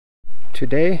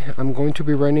Today I'm going to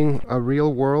be running a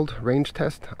real world range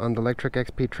test on the Lectric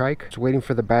XP Trike. Just waiting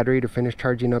for the battery to finish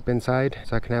charging up inside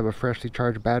so I can have a freshly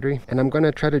charged battery. And I'm going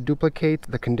to try to duplicate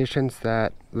the conditions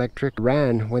that Lectric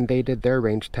ran when they did their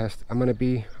range test. I'm going to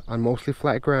be on mostly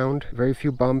flat ground, very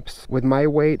few bumps. With my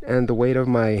weight and the weight of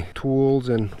my tools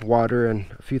and water and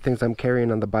a few things I'm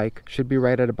carrying on the bike, should be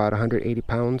right at about 180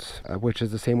 pounds, which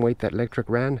is the same weight that Lectric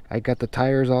ran. I got the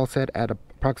tires all set at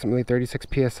approximately 36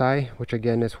 psi, which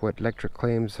again is what Lectric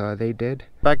claims they did.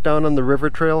 Back down on the river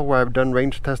trail where I've done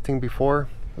range testing before.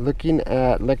 Looking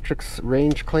at Lectric's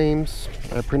range claims,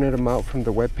 I printed them out from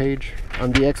the webpage.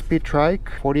 On the XP Trike,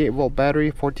 48 volt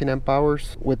battery, 14 amp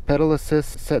hours, with pedal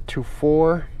assist set to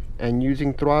 4 and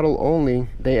using throttle only,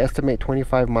 they estimate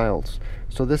 25 miles.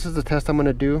 So this is the test I'm going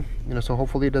to do, so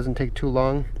hopefully it doesn't take too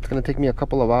long. It's going to take me a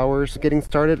couple of hours. Getting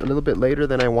started a little bit later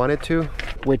than I wanted to,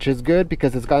 which is good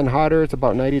because it's gotten hotter. It's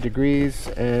about 90 degrees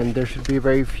and there should be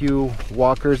very few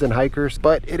walkers and hikers,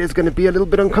 but it is going to be a little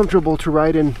bit uncomfortable to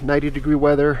ride in 90-degree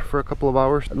weather for a couple of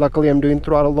hours. Luckily I'm doing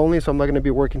throttle only, so I'm not going to be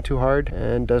working too hard,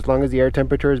 and as long as the air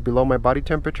temperature is below my body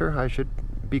temperature, I should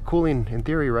be cooling in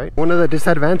theory, right? One of the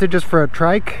disadvantages for a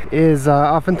trike is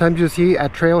oftentimes you see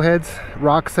at trailheads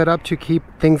rocks set up to keep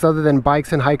things other than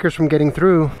bikes and hikers from getting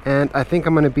through, and I think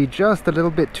I'm going to be just a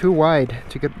little bit too wide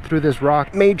to get through this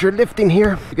rock. Major lifting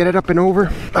here to get it up and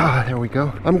over. There we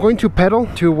go. I'm going to pedal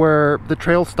to where the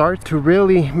trail starts to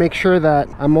really make sure that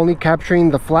I'm only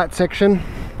capturing the flat section.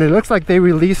 It looks like they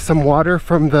released some water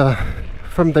from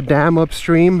the dam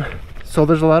upstream, so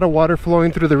there's a lot of water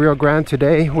flowing through the Rio Grande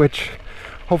today, which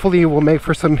hopefully it will make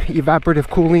for some evaporative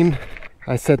cooling.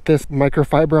 I set this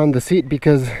microfiber on the seat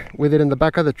because with it in the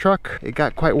back of the truck, it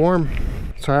got quite warm.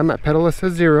 So I'm at pedal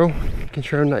assist 0, making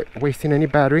sure I'm not wasting any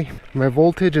battery. My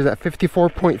voltage is at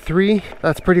 54.3.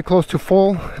 That's pretty close to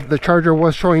full. The charger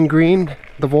was showing green.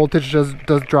 The voltage just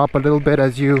does drop a little bit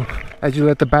as you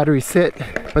let the battery sit,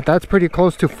 but that's pretty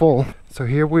close to full. So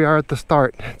here we are at the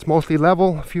start. It's mostly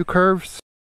level, a few curves.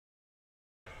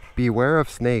 Beware of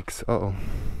snakes. Uh-oh.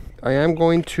 I am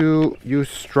going to use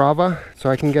Strava so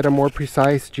I can get a more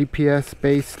precise GPS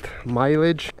based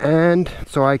mileage, and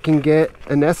so I can get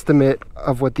an estimate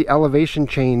of what the elevation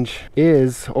change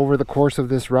is over the course of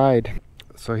this ride.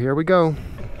 So here we go.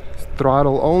 It's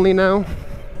throttle only now.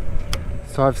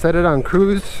 So I've set it on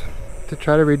cruise to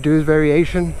try to reduce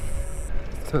variation.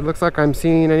 So it looks like I'm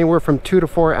seeing anywhere from 2 to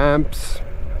 4 amps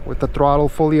with the throttle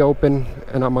fully open,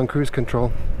 and I'm on cruise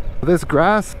control. This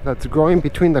grass that's growing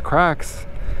between the cracks,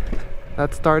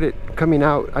 that started coming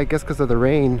out, I guess because of the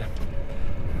rain,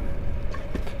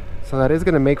 so that is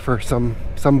going to make for some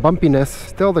bumpiness.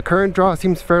 Still, the current draw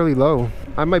seems fairly low.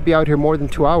 I might be out here more than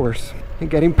 2 hours, and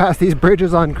getting past these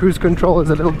bridges on cruise control is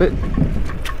a little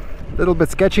bit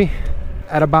sketchy.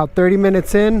 At about 30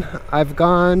 minutes in, I've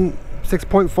gone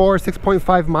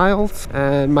 6.5 miles,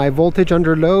 and my voltage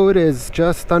under load is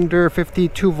just under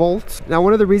 52 volts. Now,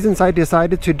 one of the reasons I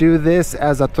decided to do this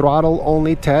as a throttle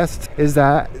only test is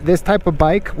that this type of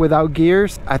bike without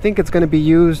gears, I think it's going to be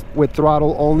used with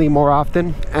throttle only more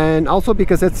often, and also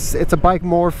because it's a bike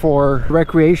more for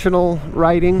recreational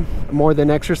riding more than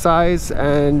exercise,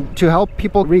 and to help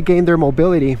people regain their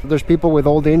mobility. There's people with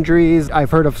old injuries.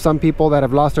 I've heard of some people that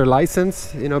have lost their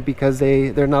license, because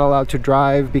they're not allowed to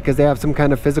drive because they have some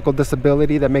kind of physical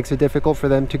disability that makes it difficult for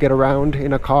them to get around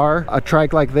in a car. A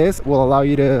trike like this will allow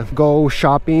you to go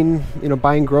shopping,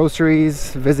 buying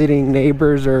groceries, visiting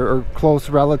neighbors or close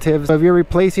relatives. So if you're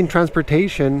replacing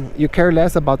transportation, you care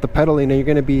less about the pedaling and you're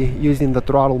going to be using the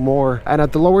throttle more. And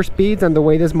at the lower speeds and the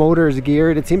way this motor is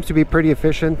geared, it seems to be pretty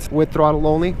efficient with throttle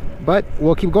only. But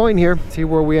we'll keep going here, see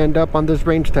where we end up on this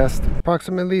range test.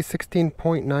 Approximately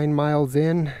 16.9 miles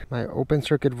in, my open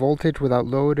circuit voltage without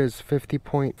load is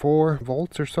 50.4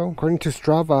 volts or so. According to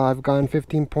Strava, I've gone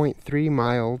 15.3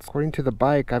 miles. According to the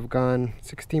bike, I've gone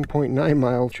 16.9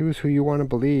 miles. Choose who you want to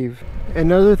believe.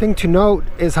 Another thing to note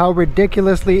is how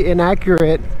ridiculously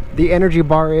inaccurate the energy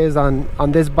bar is on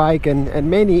this bike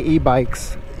and many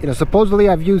e-bikes. Supposedly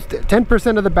I've used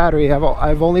 10% of the battery.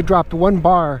 I've only dropped 1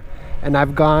 bar, and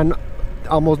I've gone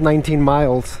almost 19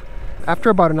 miles.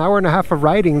 After about an hour and a half of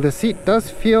riding, the seat does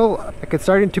feel like it's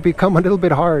starting to become a little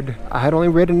bit hard. I had only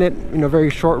ridden it,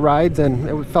 very short rides, and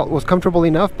it was comfortable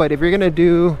enough. But if you're gonna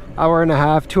do hour and a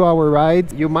half, 2 hour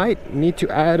rides, you might need to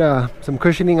add some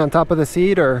cushioning on top of the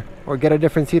seat or get a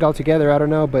different seat altogether. I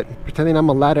don't know, but pretending I'm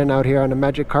Aladdin out here on a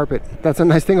magic carpet. That's a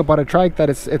nice thing about a trike, that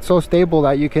it's so stable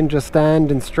that you can just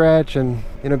stand and stretch and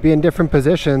be in different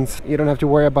positions. You don't have to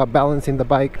worry about balancing the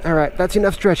bike. All right, that's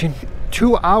enough stretching.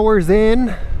 2 hours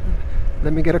in.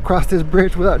 Let me get across this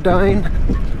bridge without dying.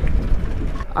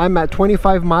 I'm at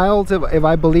 25 miles if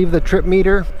I believe the trip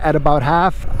meter, at about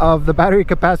half of the battery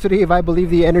capacity if I believe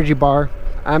the energy bar.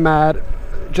 I'm at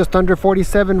just under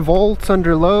 47 volts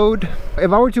under load.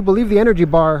 If I were to believe the energy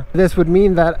bar, this would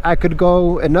mean that I could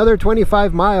go another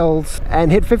 25 miles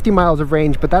and hit 50 miles of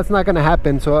range, but that's not going to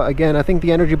happen. So again, I think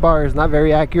the energy bar is not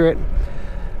very accurate.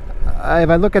 If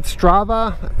I look at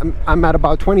Strava, I'm at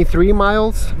about 23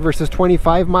 miles versus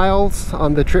 25 miles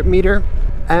on the trip meter.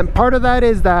 And part of that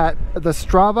is that the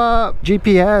Strava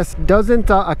GPS doesn't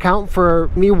account for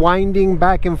me winding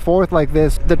back and forth like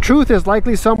this. The truth is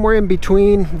likely somewhere in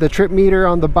between the trip meter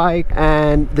on the bike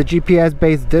and the GPS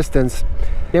based distance.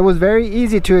 It was very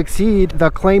easy to exceed the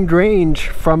claimed range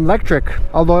from Lectric.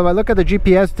 Although if I look at the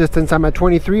GPS distance, I'm at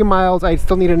 23 miles. I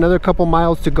still need another couple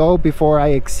miles to go before I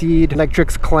exceed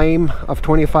Lectric's claim of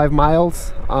 25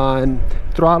 miles on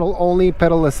throttle only,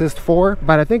 pedal assist 4.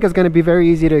 But I think it's going to be very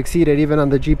easy to exceed it even on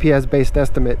the GPS based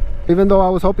estimate. Even though I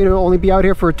was hoping to only be out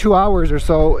here for 2 hours or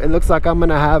so, it looks like I'm going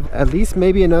to have at least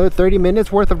maybe another 30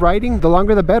 minutes worth of riding. The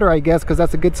longer the better, I guess, because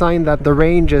that's a good sign that the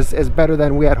range is better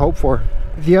than we had hoped for.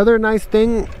 The other nice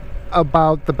thing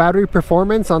about the battery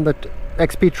performance on the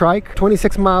XP Trike,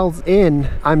 26 miles in,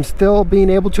 I'm still being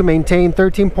able to maintain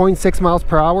 13.6 miles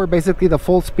per hour, basically the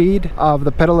full speed of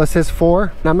the pedal assist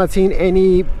 4. And I'm not seeing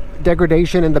any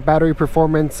degradation in the battery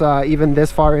performance even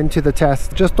this far into the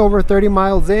test. Just over 30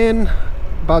 miles in,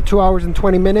 about 2 hours and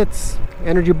 20 minutes.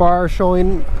 Energy bar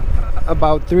showing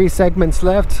about 3 segments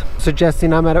left,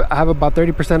 suggesting I have about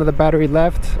 30% of the battery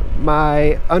left.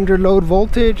 My underload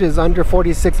voltage is under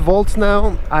 46 volts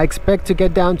now. I expect to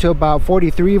get down to about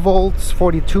 43 volts,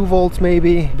 42 volts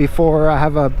maybe, before I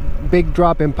have a big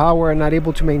drop in power and not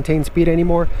able to maintain speed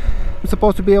anymore. I'm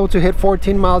supposed to be able to hit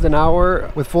 14 miles an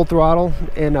hour with full throttle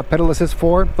in a pedal assist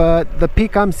 4, but the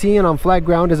peak I'm seeing on flat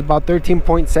ground is about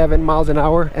 13.7 miles an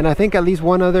hour. And I think at least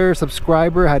one other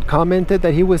subscriber had commented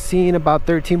that he was seeing about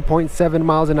 13.7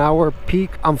 miles an hour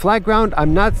peak. On flat ground,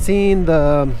 I'm not seeing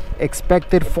the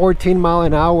expected 14 mile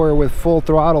an hour with full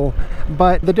throttle,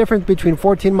 but the difference between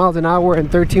 14 miles an hour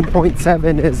and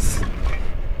 13.7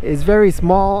 is very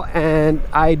small, and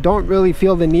I don't really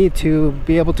feel the need to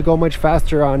be able to go much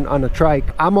faster on a trike.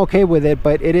 I'm okay with it,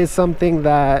 but it is something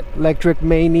that Lectric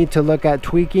may need to look at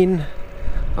tweaking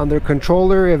on their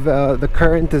controller if the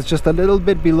current is just a little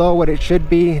bit below what it should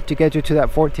be to get you to that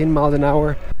 14 miles an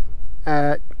hour.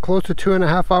 At close to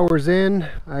 2.5 hours in,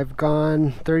 I've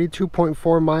gone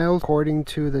 32.4 miles according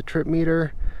to the trip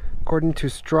meter. According to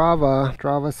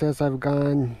Strava says I've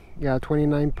gone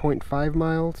 29.5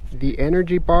 miles. The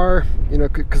energy bar,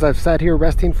 because I've sat here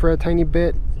resting for a tiny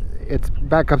bit, it's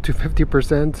back up to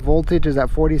 50%. Voltage is at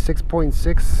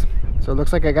 46.6. So it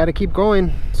looks like I gotta keep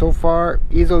going. So far,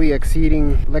 easily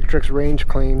exceeding Lectric's range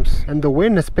claims. And the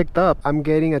wind has picked up. I'm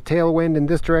getting a tailwind in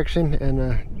this direction and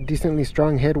a decently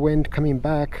strong headwind coming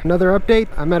back. Another update,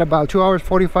 I'm at about 2 hours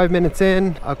 45 minutes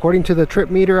in. According to the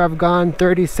trip meter, I've gone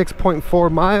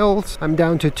 36.4 miles. I'm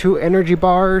down to 2 energy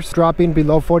bars, dropping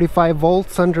below 45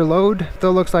 volts under load.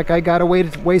 Still looks like I got a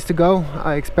ways to go.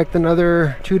 I expect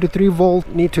another 2 to 3 volt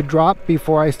need to drop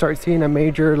before I start seeing a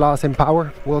major loss in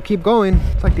power. We'll keep going.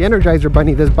 It's like the Energizer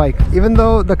Bunny, this bike. Even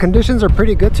though the conditions are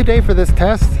pretty good today for this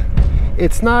test,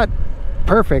 it's not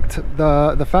perfect.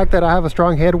 The fact that I have a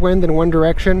strong headwind in one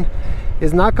direction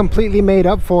is not completely made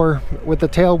up for with the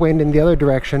tailwind in the other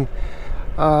direction.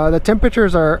 The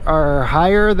temperatures are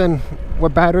higher than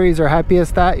what batteries are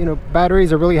happiest at.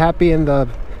 Batteries are really happy in the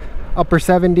upper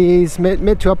 70s,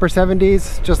 mid to upper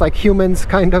 70s, just like humans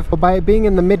kind of. But by being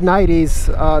in the mid 90s,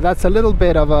 that's a little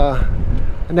bit of a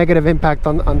negative impact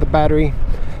on the battery.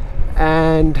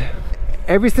 And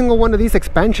every single one of these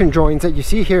expansion joints that you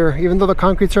see here, even though the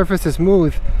concrete surface is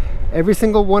smooth, every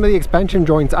single one of the expansion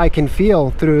joints I can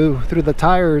feel through the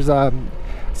tires.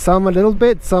 Some a little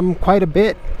bit, some quite a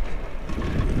bit,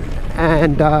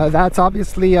 and that's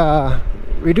obviously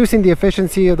reducing the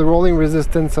efficiency of the rolling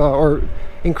resistance, or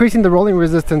increasing the rolling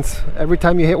resistance every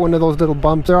time you hit one of those little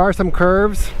bumps. There are some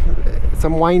curves,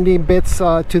 some winding bits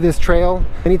to this trail.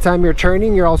 Anytime you're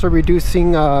turning, you're also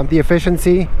reducing the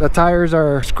efficiency. The tires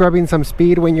are scrubbing some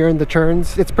speed when you're in the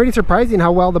turns. It's pretty surprising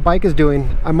how well the bike is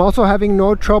doing. I'm also having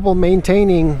no trouble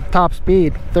maintaining top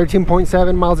speed,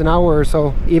 13.7 miles an hour or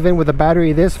so, even with the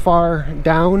battery this far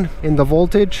down in the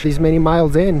voltage, these many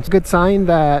miles in. It's a good sign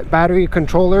that battery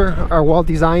controller are well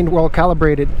designed, well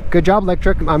calibrated. Good job,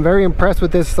 Lectric. I'm very impressed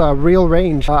with this real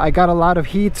range. I got a lot of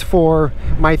heats for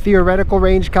my theoretical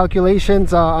range calculation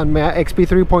conditions on my XP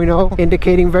 3.0,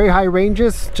 indicating very high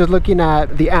ranges, just looking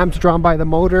at the amps drawn by the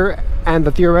motor and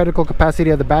the theoretical capacity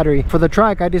of the battery. For the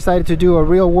trike, I decided to do a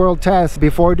real world test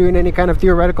before doing any kind of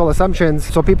theoretical assumptions,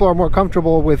 so people are more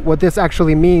comfortable with what this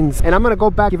actually means. And I'm going to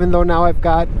go back, even though now I've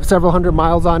got several hundred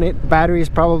miles on it. Battery is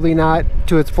probably not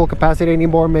to its full capacity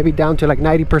anymore, maybe down to like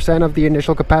 90% of the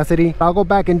initial capacity. I'll go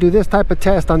back and do this type of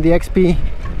test on the XP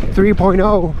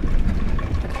 3.0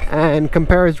 and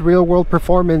compare its real world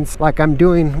performance like I'm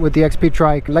doing with the XP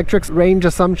Trike. Lectric's range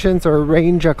assumptions or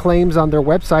range claims on their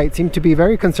website seem to be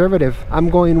very conservative. I'm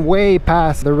going way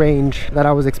past the range that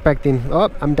I was expecting. Oh,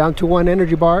 I'm down to 1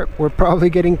 energy bar. We're probably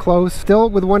getting close. Still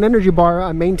with 1 energy bar,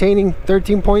 I'm maintaining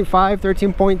 13.5,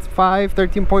 13.5,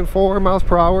 13.4 miles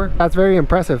per hour. That's very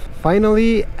impressive.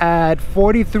 Finally, at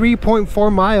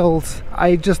 43.4 miles,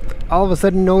 I just all of a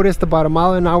sudden noticed about a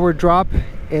mile an hour drop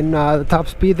in the top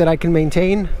speed that I can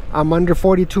maintain. I'm under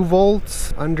 42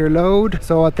 volts, under load.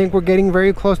 So I think we're getting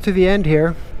very close to the end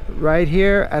here. Right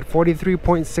here at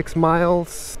 43.6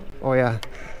 miles. Oh yeah,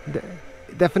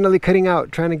 definitely cutting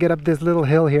out, trying to get up this little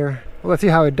hill here. Well, let's see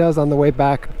how it does on the way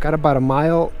back. Got about a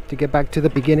mile to get back to the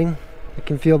beginning. I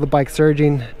can feel the bike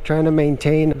surging, trying to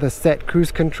maintain the set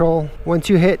cruise control. Once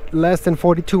you hit less than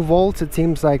 42 volts, it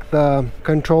seems like the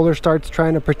controller starts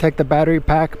trying to protect the battery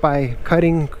pack by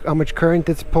cutting how much current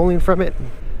it's pulling from it.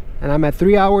 And I'm at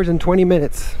 3 hours and 20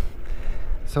 minutes.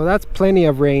 So that's plenty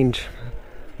of range.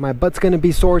 My butt's gonna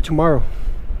be sore tomorrow.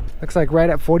 Looks like right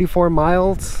at 44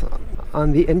 miles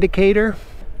on the indicator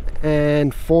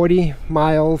and 40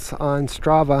 miles on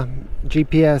Strava,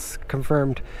 GPS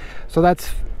confirmed. So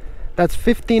that's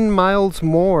 15 miles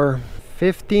more,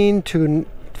 15 to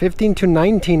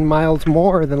 19 miles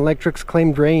more than Lectric's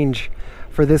claimed range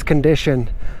for this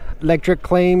condition. Lectric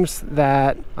claims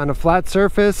that on a flat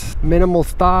surface, minimal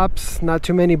stops, not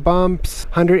too many bumps,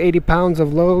 180 pounds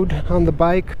of load on the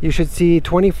bike, you should see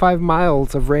 25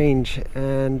 miles of range,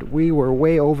 and we were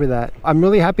way over that. I'm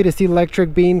really happy to see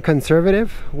Lectric being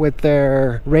conservative with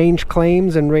their range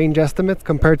claims and range estimates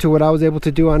compared to what I was able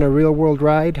to do on a real world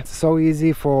ride. It's so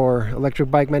easy for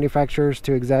electric bike manufacturers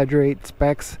to exaggerate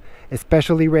specs,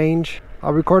 especially range.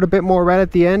 I'll record a bit more right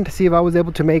at the end, see if I was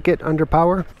able to make it under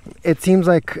power. It seems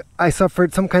like I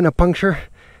suffered some kind of puncture.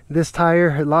 This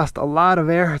tire lost a lot of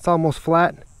air, it's almost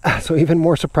flat. So even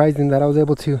more surprising that I was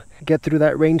able to get through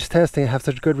that range test and have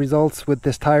such good results with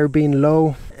this tire being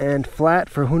low and flat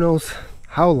for who knows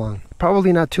how long.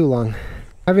 Probably not too long.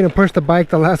 Having to push the bike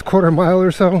the last quarter mile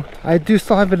or so. I do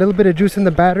still have a little bit of juice in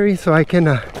the battery, so I can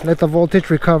let the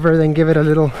voltage recover, then give it a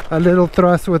little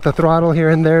thrust with the throttle here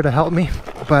and there to help me.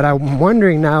 But I'm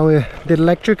wondering now, did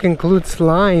Lectric include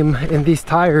slime in these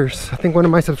tires? I think one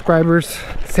of my subscribers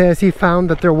says he found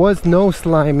that there was no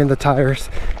slime in the tires.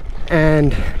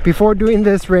 And before doing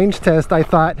this range test, I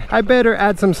thought I better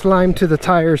add some slime to the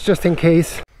tires just in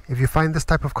case. If you find this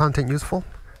type of content useful,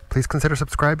 please consider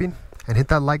subscribing and hit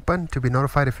that like button to be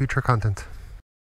notified of future content.